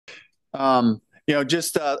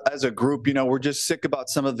Just as a group, we're just sick about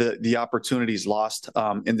some of the opportunities lost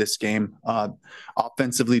in this game,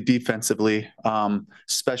 offensively, defensively,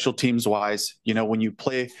 special teams wise. When you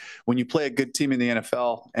play a good team in the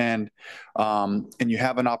NFL and you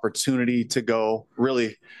have an opportunity to go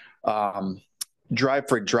really drive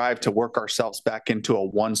for drive to work ourselves back into a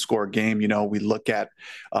one score game. We look at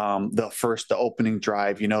the opening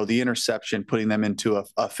drive, the interception, putting them into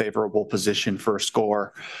a favorable position for a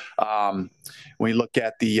score. We look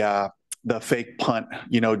at the fake punt,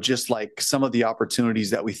 just like some of the opportunities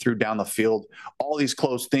that we threw down the field, all these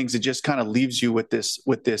close things, it just kind of leaves you with this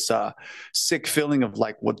sick feeling of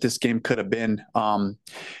like what this game could have been.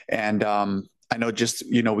 And I know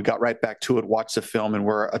we got right back to it, watched the film, and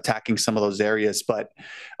we're attacking some of those areas.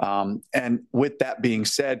 And with that being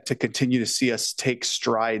said, to continue to see us take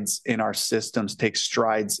strides in our systems, take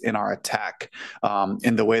strides in our attack,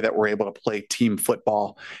 in the way that we're able to play team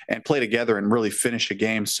football and play together and really finish a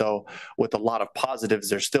game. So with a lot of positives,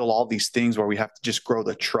 there's still all these things where we have to just grow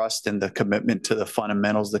the trust and the commitment to the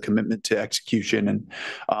fundamentals, the commitment to execution, and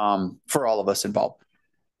for all of us involved.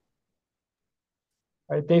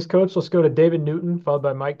 All right, thanks, Coach. Let's go to David Newton, followed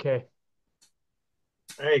by Mike Kay.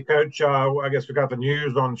 Hey, Coach. I guess we got the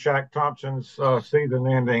news on Shaq Thompson's season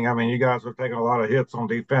ending. I mean, you guys have taken a lot of hits on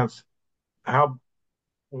defense. How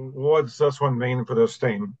what's this one mean for this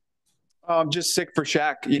team? Just sick for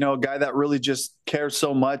Shaq, a guy that really just cares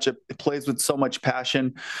so much, plays with so much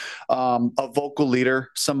passion, a vocal leader,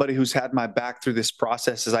 somebody who's had my back through this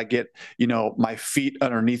process as I get, my feet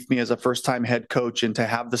underneath me as a first time head coach, and to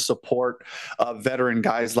have the support of veteran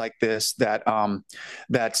guys like this that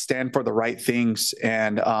stand for the right things,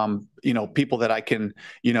 and people that I can,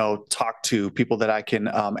 talk to, people that I can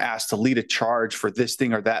ask to lead a charge for this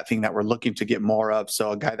thing or that thing that we're looking to get more of.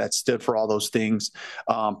 So a guy that stood for all those things,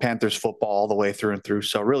 Panthers football all the way through and through.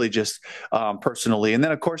 So really just personally. And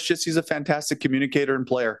then, of course, just he's a fantastic communicator and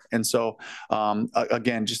player. And so,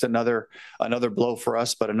 again, just another blow for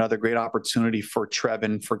us, but another great opportunity for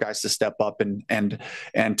Trevin, for guys to step up and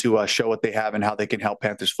to show what they have and how they can help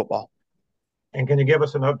Panthers football. And can you give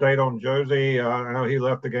us an update on Josie? I know he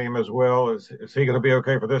left the game as well. Is he going to be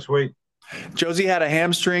okay for this week? Josie had a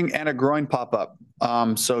hamstring and a groin pop up.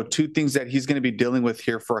 So two things that he's going to be dealing with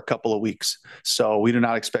here for a couple of weeks. So we do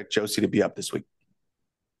not expect Josie to be up this week.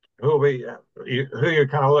 Who you're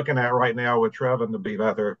kind of looking at right now with Trevin to be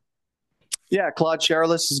out there? Yeah, Claude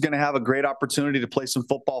Charles is going to have a great opportunity to play some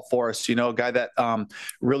football for us. A guy that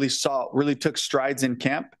really took strides in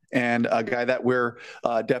camp, and a guy that we're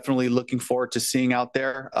definitely looking forward to seeing out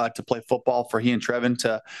there to play football for he and Trevin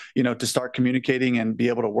to start communicating and be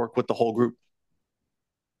able to work with the whole group.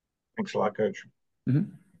 Thanks a lot, Coach.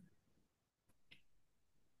 Mm-hmm.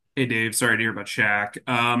 Hey Dave, sorry to hear about Shaq.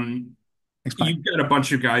 Thanks, Mike. You've got a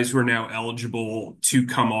bunch of guys who are now eligible to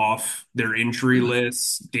come off their injury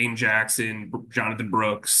lists: Dane Jackson, Jonathan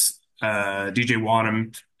Brooks, DJ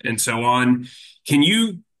Wanham, and so on. Can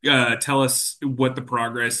you tell us what the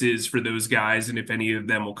progress is for those guys and if any of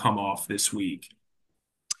them will come off this week?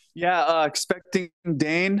 Yeah, expecting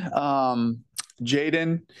Dane,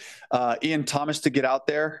 Jaden, Ian Thomas to get out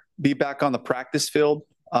there, be back on the practice field.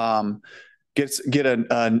 Get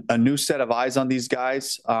a new set of eyes on these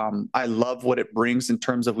guys. I love what it brings in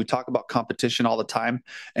terms of, we talk about competition all the time,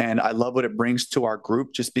 and I love what it brings to our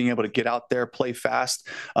group, just being able to get out there, play fast,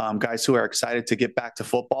 guys who are excited to get back to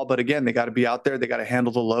football. But again, they got to be out there. They got to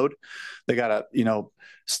handle the load. They got to,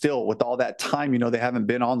 still with all that time, they haven't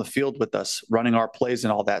been on the field with us running our plays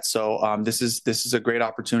and all that. So this is a great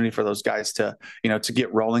opportunity for those guys to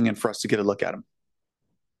get rolling and for us to get a look at them.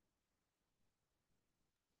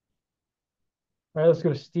 All right, let's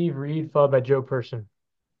go to Steve Reed, followed by Joe Person.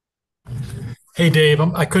 Hey, Dave,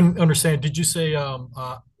 I couldn't understand. Did you say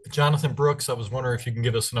Jonathan Brooks? I was wondering if you can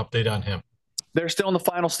give us an update on him. They're still in the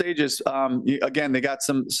final stages. Again, they got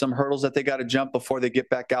some hurdles that they got to jump before they get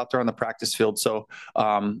back out there on the practice field. So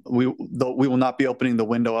we will not be opening the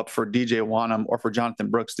window up for DJ Wanham or for Jonathan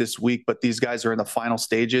Brooks this week, but these guys are in the final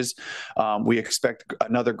stages. We expect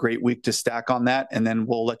another great week to stack on that, and then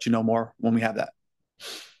we'll let you know more when we have that.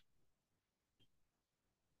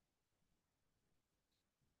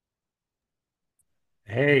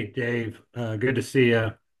 Hey, Dave. Good to see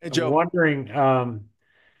you. Hey, I'm Joe. wondering,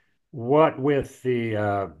 what with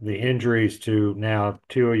the injuries to now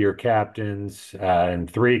two of your captains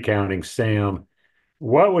and three counting Sam,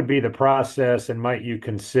 what would be the process, and might you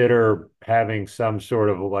consider having some sort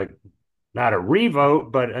of like not a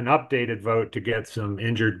revote, but an updated vote to get some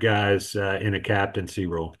injured guys in a captaincy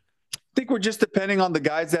role? think we're just depending on the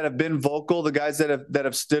guys that have been vocal, the guys that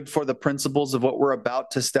have stood for the principles of what we're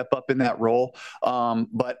about to step up in that role.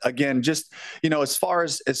 But again, just as far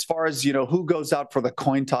as who goes out for the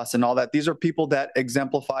coin toss and all that, these are people that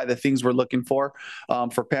exemplify the things we're looking for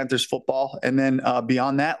Panthers football. And then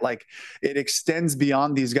beyond that, like it extends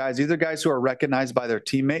beyond these guys. These are guys who are recognized by their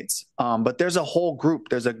teammates. But there's a whole group.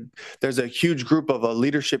 There's a huge group of a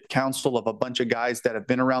leadership council of a bunch of guys that have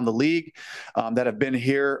been around the league, that have been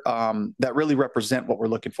here. That really represent what we're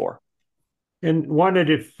looking for. And wondered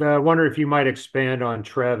if you might expand on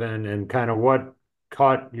Trevin and kind of what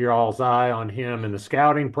caught your all's eye on him in the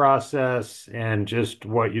scouting process and just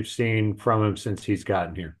what you've seen from him since he's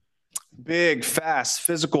gotten here. Big, fast,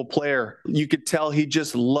 physical player. You could tell he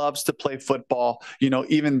just loves to play football.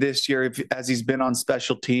 Even this year, as he's been on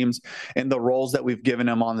special teams and the roles that we've given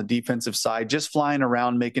him on the defensive side, just flying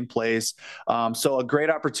around, making plays. So a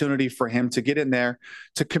great opportunity for him to get in there,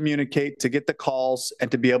 to communicate, to get the calls,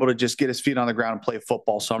 and to be able to just get his feet on the ground and play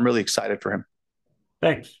football. So I'm really excited for him.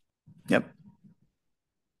 Thanks. Yep.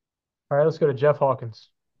 All right, let's go to Jeff Hawkins.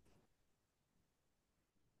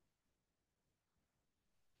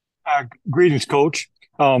 Greetings, Coach.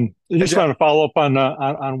 I just want to follow up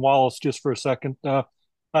on Wallace just for a second.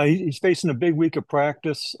 He's facing a big week of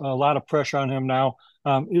practice, a lot of pressure on him now.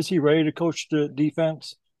 Is he ready to coach the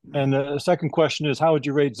defense? And the second question is, how would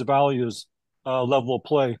you rate Zavalia's level of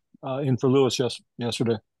play in for Lewis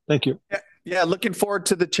yesterday? Thank you. Yeah, looking forward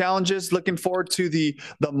to the challenges, looking forward to the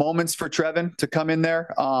moments for Trevin to come in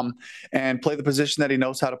there and play the position that he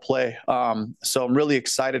knows how to play. So I'm really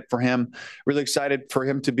excited for him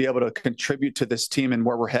to be able to contribute to this team and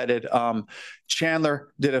where we're headed.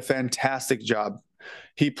 Chandler did a fantastic job.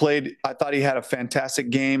 I thought he had a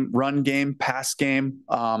fantastic game, run game, pass game.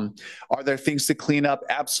 Are there things to clean up?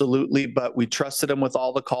 Absolutely. But we trusted him with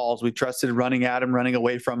all the calls. We trusted running at him, running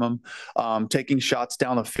away from him, taking shots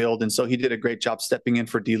down the field. And so he did a great job stepping in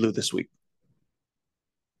for D-Lou this week.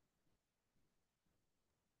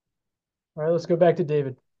 All right, let's go back to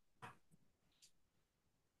David.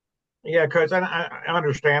 Yeah, Coach, I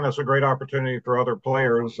understand it's a great opportunity for other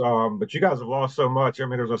players, but you guys have lost so much. I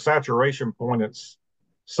mean, there's a saturation point at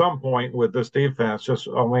some point with this defense. How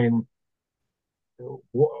do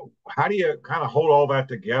you kind of hold all that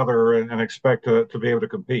together and expect to be able to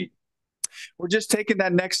compete? We're just taking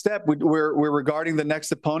that next step. We're regarding the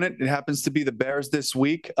next opponent. It happens to be the Bears this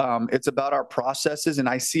week. It's about our processes, and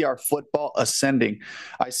I see our football ascending.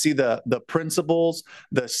 I see the principles,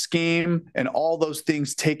 the scheme, and all those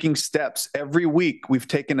things taking steps. Every week, we've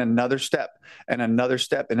taken another step and another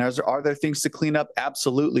step. And are there things to clean up?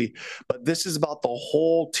 Absolutely. But this is about the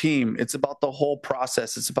whole team. It's about the whole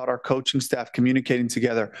process. It's about our coaching staff communicating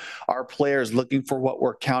together, our players looking for what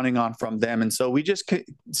we're counting on from them. And so we just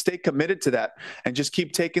stay committed to that and just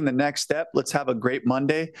keep taking the next step. Let's have a great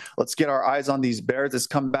Monday. Let's get our eyes on these Bears. Let's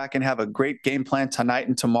come back and have a great game plan tonight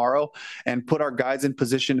and tomorrow and put our guys in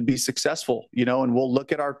position to be successful, and we'll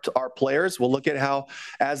look at our players. We'll look at how,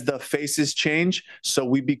 as the faces change, so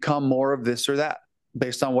we become more of this or that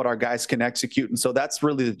based on what our guys can execute. And so that's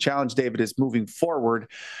really the challenge, David, is moving forward.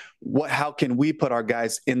 How can we put our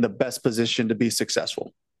guys in the best position to be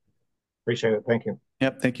successful? Appreciate it. Thank you.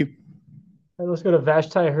 Yep. Thank you. All right, let's go to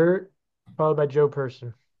Vashti Hurt, followed by Joe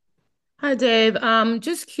Person. Hi, Dave.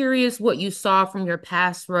 Just curious what you saw from your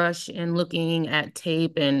pass rush and looking at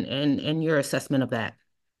tape and your assessment of that.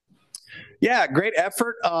 Yeah, great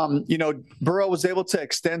effort. Burrow was able to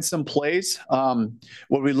extend some plays.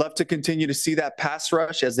 Would we love to continue to see that pass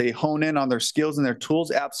rush as they hone in on their skills and their tools?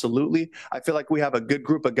 Absolutely. I feel like we have a good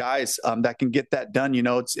group of guys that can get that done.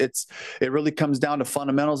 It really comes down to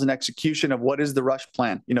fundamentals and execution of what is the rush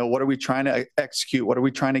plan. What are we trying to execute? What are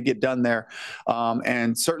we trying to get done there?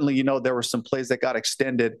 And certainly, there were some plays that got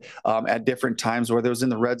extended at different times, whether it was in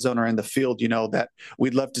the red zone or in the field, that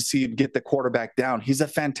we'd love to see him get the quarterback down. He's a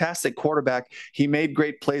fantastic quarterback. He made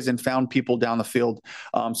great plays and found people down the field.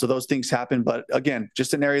 So those things happen. But again,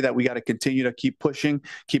 just an area that we got to continue to keep pushing,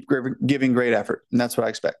 keep giving great effort. And that's what I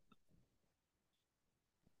expect.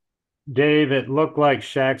 Dave, it looked like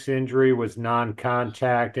Shaq's injury was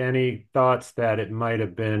non-contact. Any thoughts that it might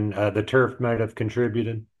have been the turf might have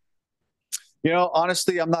contributed?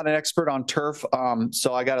 Honestly, I'm not an expert on turf,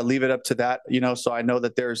 so I got to leave it up to that. So I know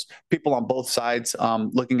that there's people on both sides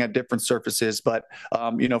looking at different surfaces. But,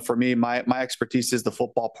 for me, my expertise is the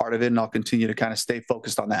football part of it, and I'll continue to kind of stay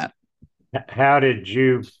focused on that. How did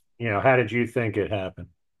you think it happened?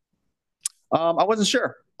 I wasn't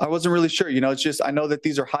sure. I wasn't really sure. It's just I know that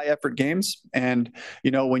these are high effort games. And,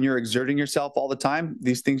 when you're exerting yourself all the time,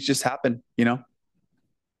 these things just happen,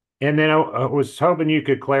 And then I was hoping you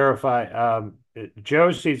could clarify.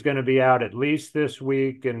 Josie's going to be out at least this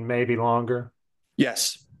week and maybe longer.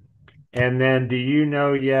 Yes. And then do you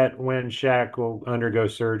know yet when Shaq will undergo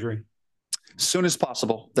surgery? As soon as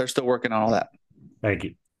possible. They're still working on all that. Thank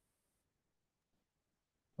you.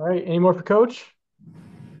 All right. Any more for Coach?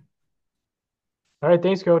 All right.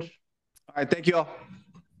 Thanks, Coach. All right. Thank you all.